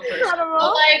 every single person.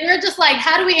 So like, we're just like,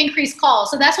 how do we increase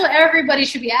calls? So that's what everybody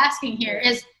should be asking here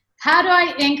is, how do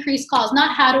I increase calls?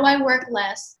 Not how do I work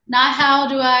less? Not how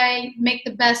do I make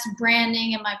the best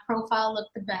branding and my profile look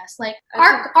the best? Like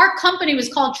our company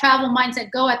was called Travel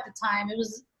Mindset Go at the time.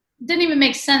 Didn't even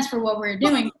make sense for what we were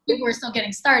doing. People were still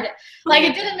getting started. Like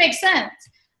it didn't make sense.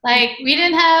 Like we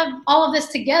didn't have all of this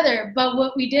together, but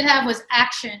what we did have was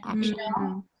action. You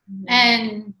know?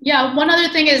 And one other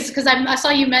thing is, because I saw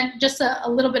you meant just a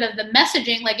little bit of the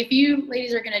messaging. Like if you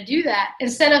ladies are going to do that,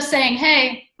 instead of saying,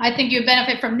 hey, I think you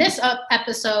benefit from this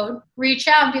episode, reach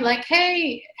out and be like,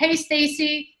 hey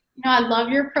Stacy, I love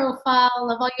your profile,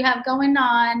 love all you have going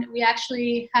on. We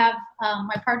actually have,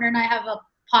 my partner and I have a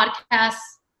podcast.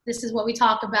 This is what we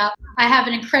talk about. I have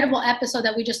an incredible episode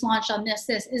that we just launched on this.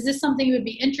 Is this something you would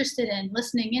be interested in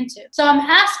listening into? So I'm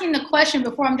asking the question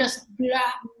before I'm just,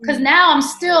 because now I'm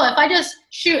still, if I just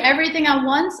shoot everything at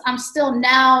once, I'm still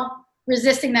now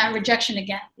resisting that rejection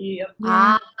again. Yep.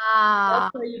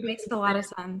 It makes a lot of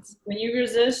sense. When you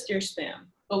resist, you're spam.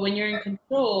 But when you're in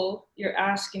control, you're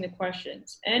asking the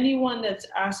questions. Anyone that's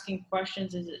asking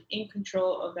questions is in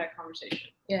control of that conversation.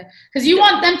 Yeah, because you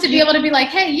want them to be able to be like,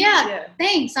 hey,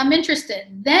 thanks, I'm interested.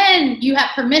 Then you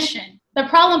have permission. the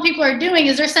problem people are doing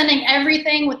is they're sending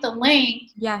everything with the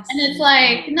link. Yes. And it's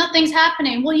like, nothing's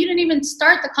happening. Well, you didn't even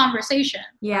start the conversation.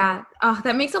 Yeah. Oh,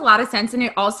 that makes a lot of sense. And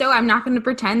it also, I'm not going to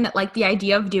pretend that like the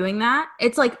idea of doing that,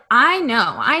 it's like, I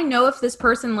know if this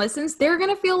person listens, they're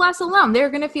going to feel less alone. They're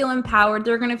going to feel empowered.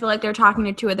 They're going to feel like they're talking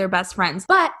to two of their best friends.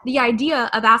 But the idea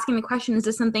of asking the question, is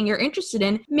this something you're interested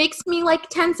in, makes me like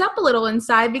tense up a little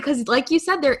inside, because like you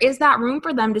said, there is that room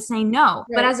for them to say no.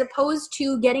 Right. But as opposed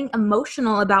to getting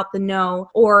emotional about the no,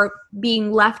 or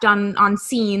being left on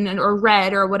seen or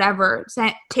read or whatever,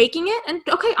 taking it and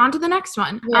okay, on to the next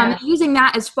one. Using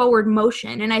that as forward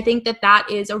motion. And I think that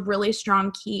is a really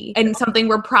strong key, and something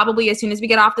we're probably, as soon as we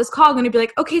get off this call, going to be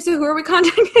like, okay, so who are we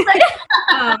contacting?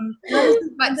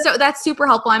 But so that's super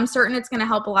helpful. I'm certain it's going to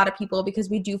help a lot of people, because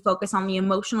we do focus on the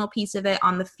emotional piece of it,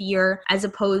 on the fear, as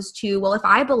opposed to, well, if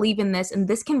I believe in this and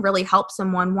this can really help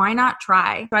someone, why not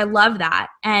try? So I love that.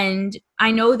 And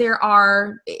I know there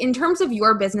are, in terms of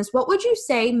your business, what would you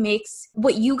say makes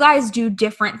what you guys do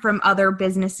different from other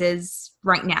businesses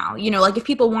right now? You know, like if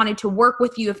people wanted to work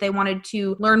with you, if they wanted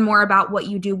to learn more about what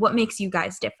you do, what makes you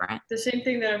guys different? The same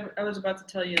thing that I was about to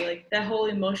tell you, like that whole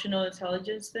emotional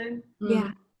intelligence thing.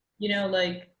 Yeah. You know,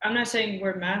 like, I'm not saying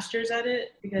we're masters at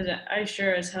it, because I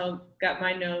sure as hell got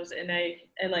my nose, and I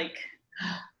like,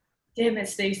 damn it,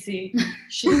 Stacy.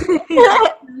 She's so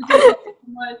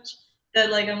much. That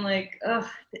like, I'm like, ugh,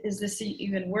 is this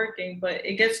even working? But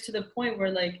it gets to the point where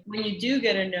like, when you do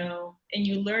get a no and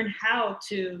you learn how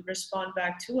to respond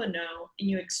back to a no, and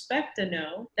you expect a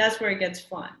no, that's where it gets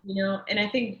fun, you know? And I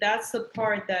think that's the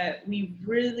part that we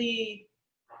really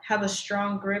have a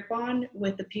strong grip on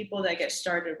with the people that get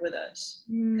started with us.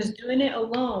 Because doing it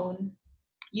alone,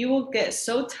 you will get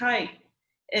so tight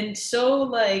and so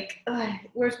like,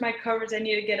 where's my covers? I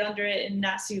need to get under it and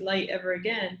not see light ever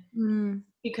again.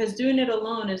 Because doing it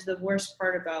alone is the worst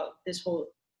part about this whole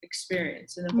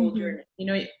experience and the whole journey. You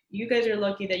know, you guys are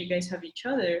lucky that you guys have each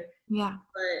other. Yeah.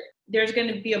 But there's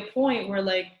going to be a point where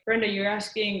like, Brenda, you're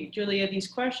asking Julia these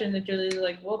questions, and Julia's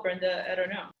like, well, Brenda, I don't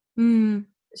know.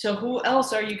 So who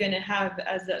else are you going to have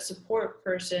as that support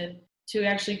person to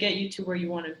actually get you to where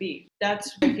you want to be?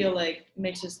 That's what I feel like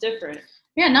makes us different.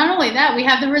 Yeah, not only that, we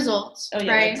have the results,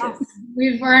 right?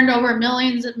 We've earned over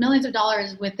millions of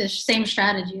dollars with this same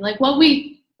strategy. Like what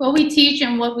we teach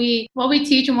and what we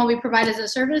provide as a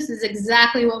service is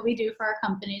exactly what we do for our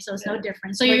company. So it's no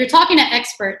different. So you're talking to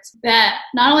experts that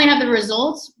not only have the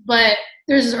results, but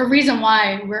there's a reason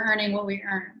why we're earning what we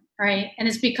earn, right? And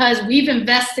it's because we've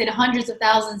invested hundreds of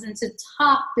thousands into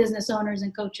top business owners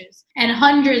and coaches, and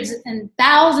hundreds and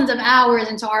thousands of hours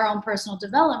into our own personal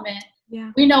development.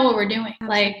 Yeah. We know what we're doing.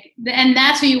 Like, and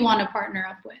that's who you want to partner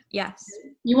up with. Yes.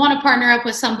 You want to partner up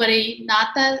with somebody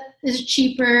not that is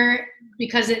cheaper,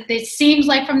 because it seems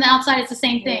like from the outside it's the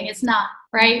same thing. It's not,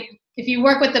 right? If you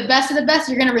work with the best of the best,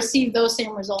 you're going to receive those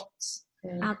same results.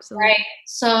 Absolutely. Right.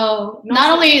 So not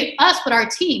only us, but our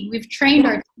team, we've trained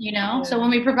our, so when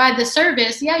we provide the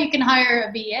service, you can hire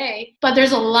a VA, but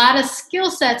there's a lot of skill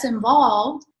sets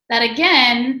involved that,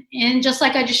 again, and just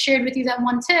like I just shared with you that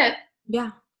one tip.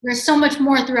 Yeah. There's so much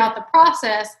more throughout the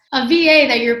process. A VA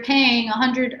that you're paying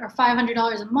 $100 or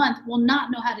 $500 a month will not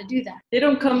know how to do that. They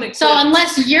don't come equipped. So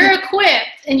unless you're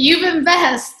equipped and you've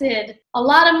invested a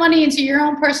lot of money into your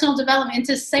own personal development,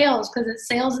 into sales, because it's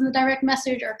sales in the direct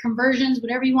message or conversions,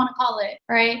 whatever you want to call it,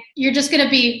 right? You're just going to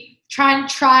be trying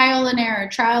trial and error.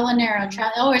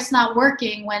 It's not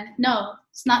working, when no,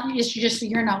 it's not. It's just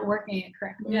you're not working it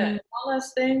correctly. Yeah. One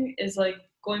last thing is like,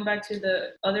 going back to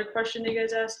the other question you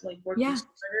guys asked, like working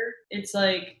smarter, it's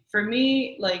like, for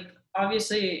me, like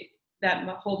obviously that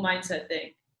whole mindset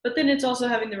thing, but then it's also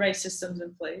having the right systems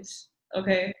in place,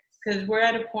 okay? Because we're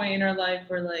at a point in our life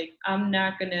where like, I'm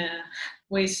not gonna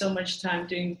waste so much time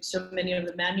doing so many of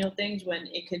the manual things when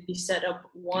it could be set up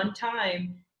one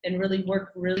time and really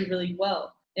work really, really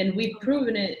well. And we've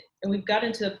proven it, and we've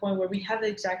gotten to the point where we have the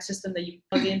exact system that you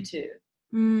plug into.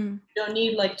 You don't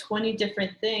need like 20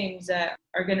 different things that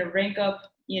are going to rank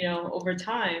up, over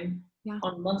time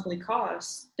on monthly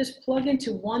costs. Just plug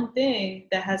into one thing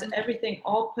that has everything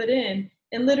all put in,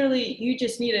 and literally you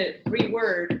just need to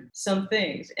reword some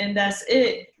things, and that's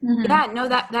it. Yeah, no,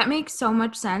 that makes so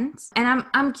much sense. And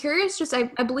I'm curious, just I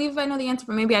believe I know the answer,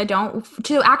 but maybe I don't.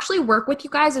 To actually work with you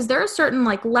guys, is there a certain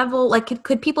like level, like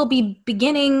could people be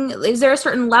beginning? Is there a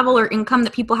certain level or income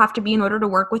that people have to be in order to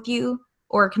work with you?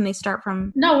 Or can they start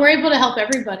from? No, we're able to help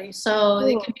everybody. So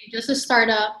it can be just a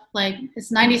startup. Like it's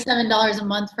 $97 a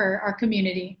month for our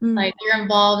community. Like you're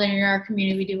involved and you're in our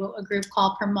community. We do a group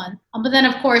call per month. But then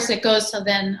of course it goes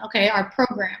to our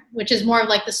program, which is more of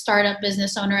like the startup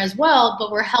business owner as well.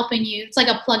 But we're helping you. It's like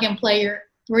a plug and play.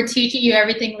 we're teaching you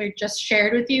everything we just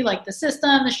shared with you, like the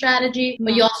system, the strategy,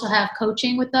 but you also have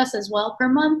coaching with us as well per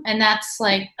month. And that's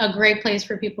like a great place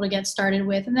for people to get started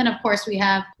with. And then of course we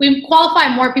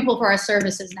qualify more people for our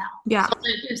services now. Yeah. So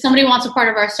if somebody wants a part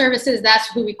of our services, that's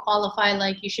who we qualify.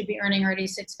 Like you should be earning already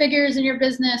 6 figures in your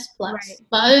business plus. Right.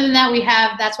 But other than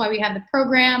that, that's why we have the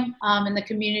program and the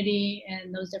community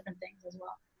and those different things as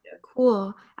well.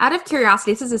 Cool. Out of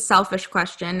curiosity, this is a selfish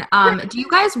question. Do you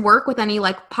guys work with any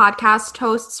like podcast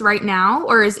hosts right now,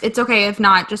 or it's okay if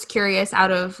not? Just curious,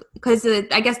 because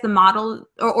I guess the model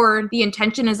or the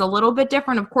intention is a little bit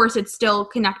different. Of course, it's still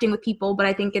connecting with people, but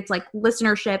I think it's like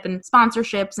listenership and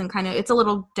sponsorships and kind of it's a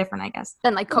little different, I guess,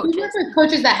 than like coaches. We work with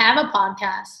coaches that have a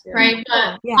podcast, right?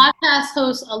 But podcast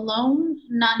hosts alone,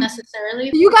 not necessarily.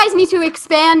 You guys need to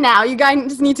expand now. You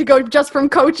guys need to go just from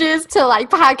coaches to like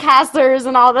podcasters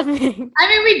and all the things. I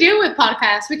mean, we do with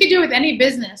podcasts. We could do with any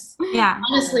business. Yeah.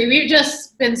 Honestly, we've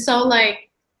just been so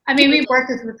we've worked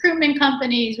with recruitment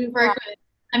companies. We've worked with,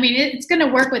 it's going to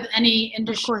work with any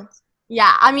industry. Of course.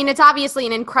 Yeah. I mean, it's obviously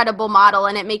an incredible model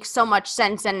and it makes so much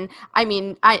sense. And I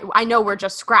mean, I know we're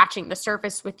just scratching the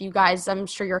surface with you guys. I'm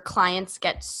sure your clients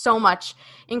get so much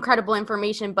incredible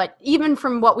information, but even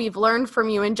from what we've learned from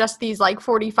you in just these like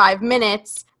 45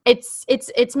 minutes,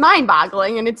 it's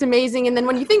mind-boggling and it's amazing. And then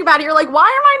when you think about it, you're like, why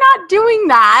am I not doing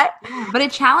that? But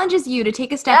it challenges you to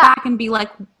take a step back and be like,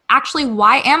 actually,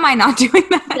 why am I not doing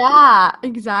that? Yeah,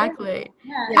 exactly.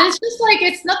 Yeah. And it's just like,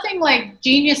 it's nothing like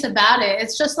genius about it.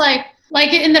 It's just like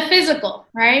in the physical,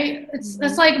 right?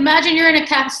 It's like, imagine you're in a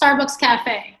Starbucks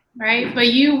cafe, right? But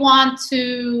you want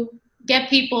to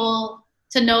get people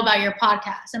to know about your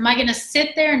podcast. Am I going to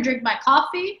sit there and drink my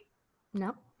coffee?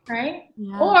 No. Right?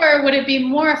 Yeah. Or would it be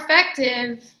more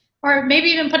effective, or maybe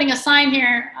even putting a sign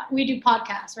here, we do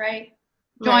podcasts, right?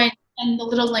 Join and the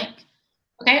little link.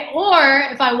 Okay. Or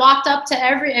if I walked up to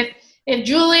if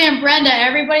Julia and Brenda,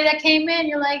 everybody that came in,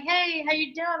 you're like, hey, how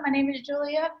you doing? My name is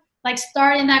Julia. Like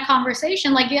starting that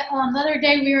conversation. Like the other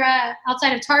day we were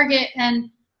outside of Target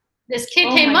and this kid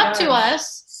came up to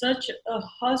us. Such a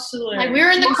hustler. Like we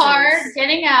were in the car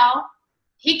getting out.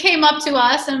 He came up to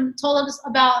us and told us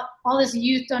about all this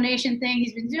youth donation thing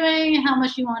he's been doing and how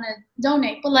much you want to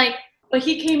donate. But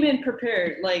he came in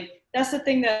prepared. Like, that's the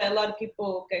thing that a lot of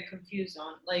people get confused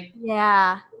on. Like,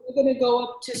 yeah, you're going to go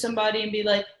up to somebody and be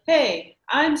like, hey,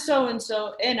 I'm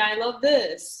so-and-so and I love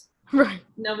this. Right.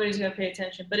 Nobody's going to pay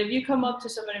attention. But if you come up to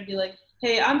somebody and be like,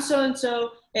 hey, I'm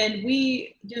so-and-so and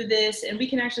we do this and we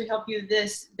can actually help you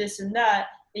this, and that.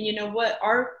 And you know what?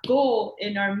 Our goal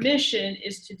and our mission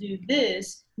is to do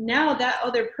this. Now that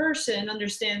other person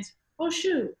understands, oh,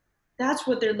 shoot, that's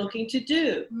what they're looking to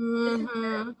do.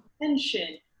 Mm-hmm.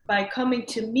 Attention by coming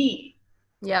to me.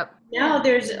 Yep. Now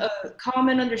there's a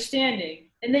common understanding.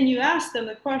 And then you ask them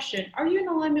the question, are you in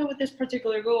alignment with this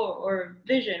particular goal or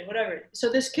vision, whatever?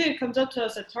 So this kid comes up to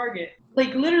us at Target.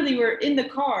 Like literally we're in the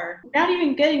car, not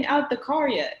even getting out the car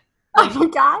yet. Like, oh my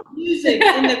God. Music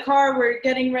in the car, we're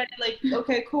getting ready, like,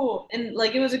 okay, cool. And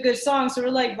like, it was a good song, so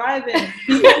we're like vibing.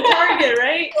 He's at Target,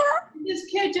 right? And this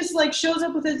kid just like shows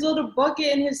up with his little bucket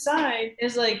and his sign,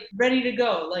 is like ready to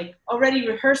go, like already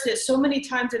rehearsed it so many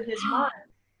times in his mind.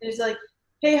 And he's like,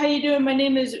 hey, how you doing? My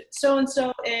name is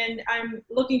so-and-so, and I'm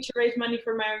looking to raise money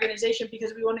for my organization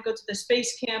because we want to go to the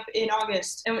space camp in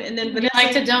August. And then Vanessa,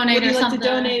 like to donate would you or like something? to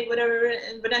donate, whatever.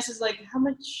 And Vanessa's like, how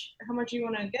much do you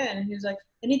want to get? And he was like,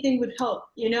 anything would help,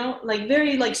 you know, like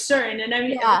very like certain. And I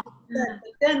mean, yeah. But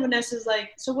then Vanessa's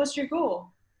like, so what's your goal?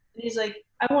 And he's like,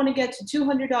 I want to get to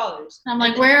 $200. I'm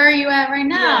like, where are you at right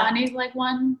now? Yeah. And he's like,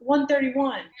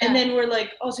 131. Yeah. And then we're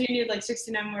like, oh, so you need like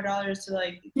 $69 more to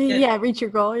like get, yeah, reach your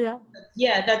goal. Yeah.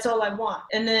 Yeah, that's all I want.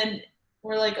 And then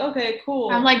we're like, okay, cool.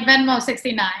 I'm like, Venmo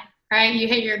 69, right? You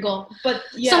hit your goal. But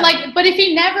yeah. So like, but if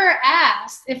he never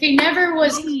asked, if he never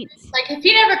was like, if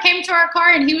he never came to our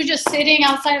car and he was just sitting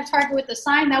outside of Target with a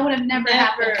sign, that would have never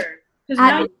happened. Because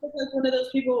now you look like one of those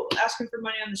people asking for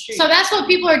money on the street. So that's what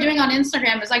people are doing on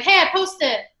Instagram. It's like, hey, I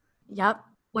posted. Yep.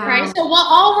 Wow. Right. So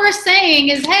all we're saying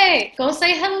is, hey, go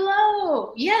say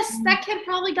hello. Yes, that kid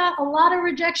probably got a lot of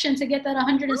rejection to get that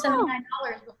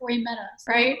 $179 before he met us.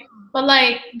 Right. But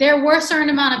like, there were a certain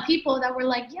amount of people that were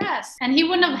like, yes. And he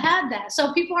wouldn't have had that.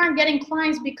 So people aren't getting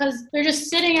clients because they're just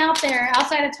sitting out there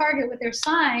outside of Target with their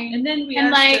sign. And then we and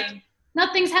asked like, him,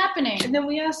 nothing's happening. And then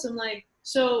we asked him like,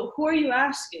 so who are you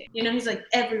asking? You know, he's like,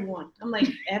 everyone. I'm like,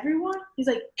 everyone? He's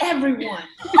like, everyone.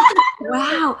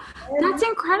 Wow. That's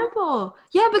incredible.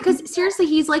 Yeah, because seriously,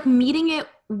 he's like meeting it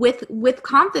with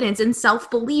confidence and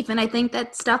self-belief. And I think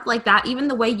that stuff like that, even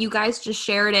the way you guys just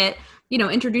shared it,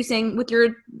 introducing with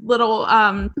your little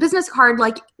business card,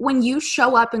 like when you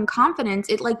show up in confidence,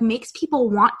 it like makes people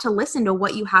want to listen to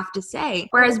what you have to say.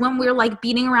 Whereas when we're like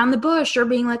beating around the bush or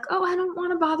being like, oh, I don't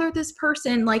want to bother this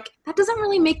person, like that doesn't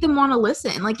really make them want to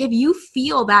listen. Like if you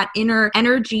feel that inner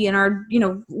energy and are,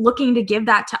 looking to give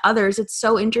that to others, it's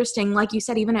so interesting. Like you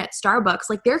said, even at Starbucks,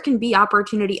 like there can be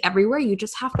opportunity everywhere. You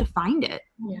just have to find it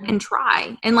and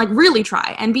try and like really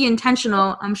try and be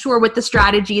intentional. I'm sure with the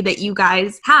strategy that you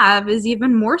guys have is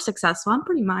even more successful. I'm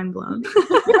pretty mind blown.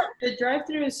 The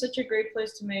drive-thru is such a great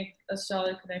place to make a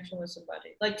solid connection with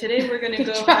somebody. Like today, we're gonna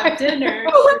go have dinner.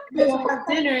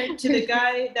 To the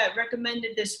guy that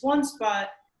recommended this one spot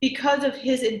because of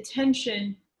his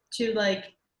intention to like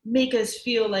make us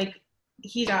feel like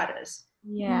he got us.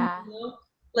 Yeah.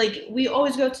 Like we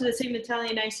always go to the same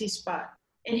Italian icy spot,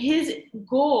 and his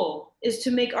goal is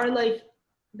to make our life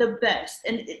the best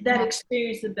and that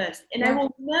experience the best. And I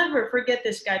will never forget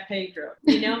this guy Pedro,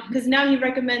 because now he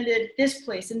recommended this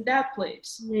place and that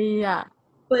place. Yeah.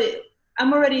 But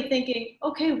I'm already thinking,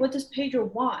 okay, what does Pedro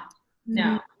want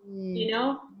now?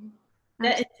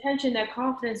 That intention, that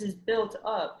confidence is built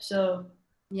up. So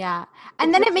yeah.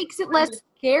 And then it makes it less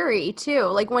scary too.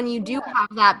 Like when you do have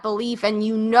that belief and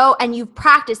and you've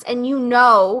practiced and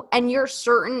and you're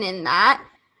certain in that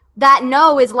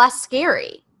no is less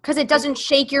scary. Because it doesn't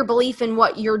shake your belief in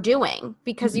what you're doing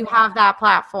because you have that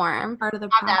platform, part of the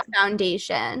that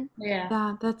foundation.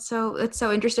 Yeah, it's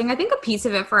so interesting. I think a piece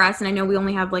of it for us, and I know we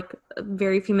only have like a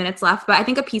very few minutes left, but I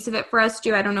think a piece of it for us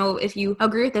too, I don't know if you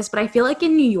agree with this, but I feel like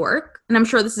in New York, and I'm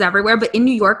sure this is everywhere, but in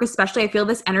New York especially, I feel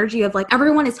this energy of like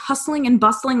everyone is hustling and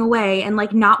bustling away and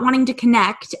like not wanting to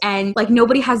connect and like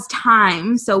nobody has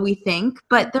time, so we think.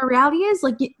 But the reality is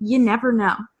like you never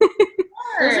know.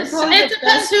 It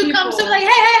depends who comes to like,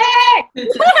 hey.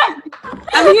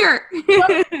 I'm here.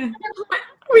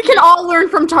 We can all learn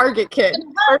from Target Kid.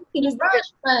 But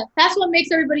that's what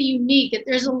makes everybody unique.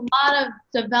 There's a lot of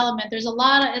development. It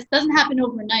doesn't happen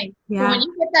overnight. Yeah. But when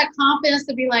you get that confidence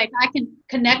to be like, I can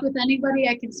connect with anybody,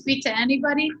 I can speak to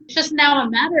anybody, it's just now a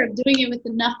matter of doing it with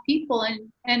enough people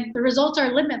and the results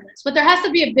are limitless. But there has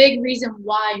to be a big reason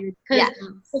why because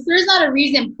if there's not a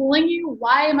reason pulling you,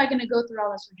 why am I going to go through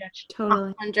all this rejection?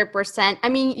 Totally. 100%. I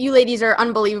mean, you ladies are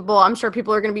unbelievable. I'm sure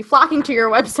people are going to be flocking to your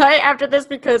website after this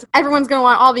because everyone's going to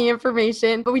want all the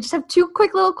information. But we just have 2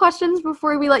 quick little questions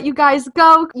before we let you guys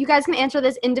go. You guys can answer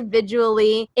this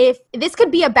individually. If this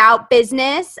could be about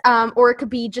business or it could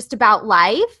be just about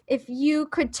life, if you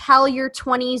could tell your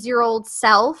 20-year-old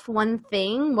self one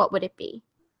thing, what would it be?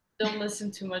 Don't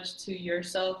listen too much to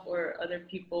yourself or other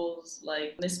people's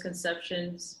like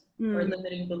misconceptions or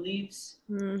limiting beliefs,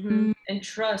 and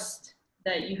trust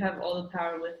that you have all the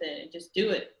power within and just do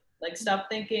it. Like stop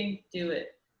thinking, do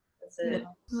it. That's it.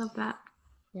 Love that.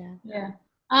 Yeah.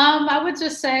 I would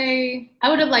just say I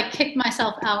would have like kicked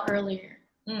myself out earlier.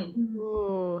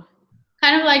 Ooh.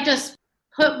 Kind of like just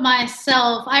put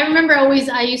myself, I remember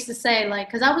I used to say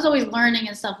like, cause I was always learning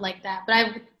and stuff like that,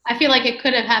 but I feel like it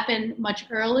could have happened much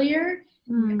earlier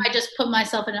if I just put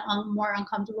myself in a more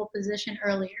uncomfortable position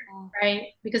earlier, right?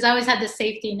 Because I always had the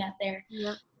safety net there.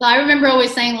 Yep. So I remember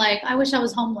always saying like, I wish I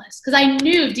was homeless. Cause I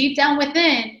knew deep down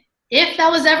within, if that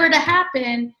was ever to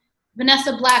happen,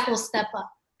 Vanessa Black will step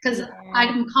up because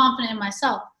I'm confident in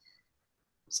myself.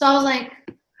 So I was like,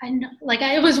 I know, like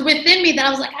it was within me that I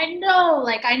was like, I know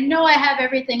I have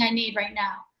everything I need right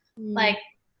now. Like,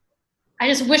 I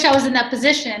just wish I was in that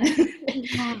position,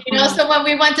 So when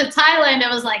we went to Thailand, it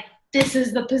was like, this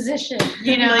is the position,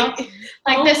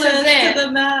 like this is it. To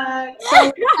the max.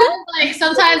 So, like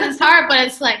sometimes it's hard, but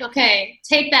it's like, okay,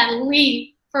 take that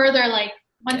leap further, like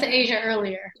went to Asia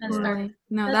earlier and started.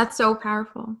 No, that's so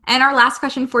powerful. And our last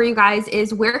question for you guys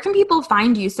is, where can people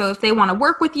find you? So if they want to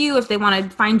work with you, if they want to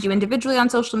find you individually on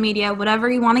social media, whatever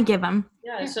you want to give them.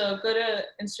 Yeah, so go to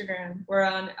Instagram. We're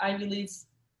on Ivy Leads.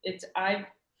 It's I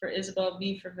for Isabel,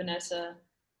 V for Vanessa,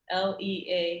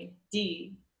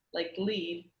 LEAD, like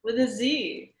lead with a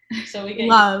Z. So we get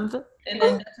love. And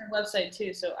then that's our website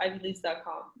too, so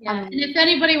ivyleads.com. Yeah, and if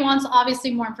anybody wants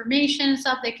obviously more information and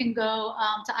stuff, they can go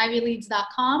to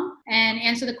ivyleads.com and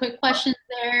answer the quick questions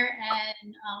there,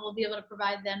 and we'll be able to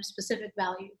provide them specific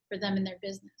value for them in their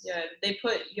business. Yeah, they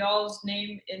put y'all's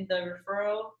name in the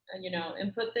referral and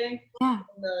input thing. Yeah.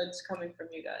 So it's coming from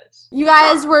you guys. You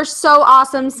guys were so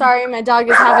awesome. Sorry, my dog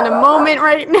is having a moment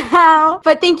right now.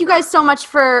 But thank you guys so much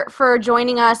for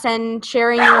joining us and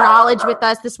sharing your knowledge with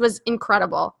us. This was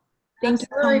incredible. Thank you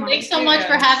so Absolutely. much. Thanks so much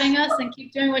for having us, and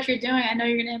keep doing what you're doing. I know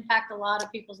you're going to impact a lot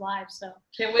of people's lives. So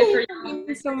Can't wait for Thank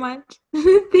you so much.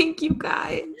 Thank you,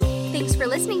 guys. Thanks for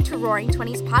listening to Roaring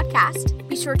 20s podcast.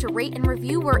 Be sure to rate and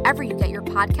review wherever you get your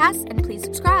podcasts, and please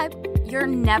subscribe. You're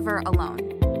never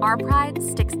alone. Our pride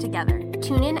sticks together.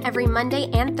 Tune in every Monday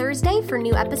and Thursday for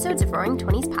new episodes of Roaring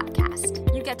 20s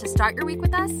podcast. You get to start your week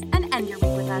with us and end your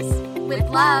week with us. With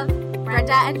love,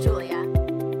 Brenda and Julia.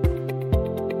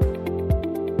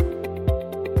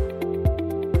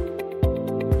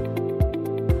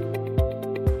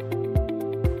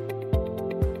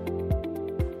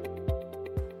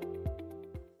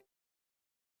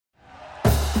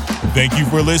 Thank you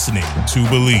for listening to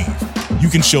Believe. You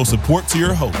can show support to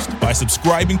your host by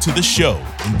subscribing to the show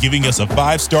and giving us a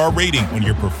 5-star rating on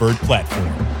your preferred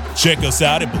platform. Check us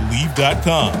out at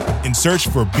Believe.com and search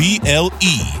for BLEAV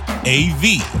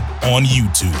on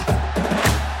YouTube.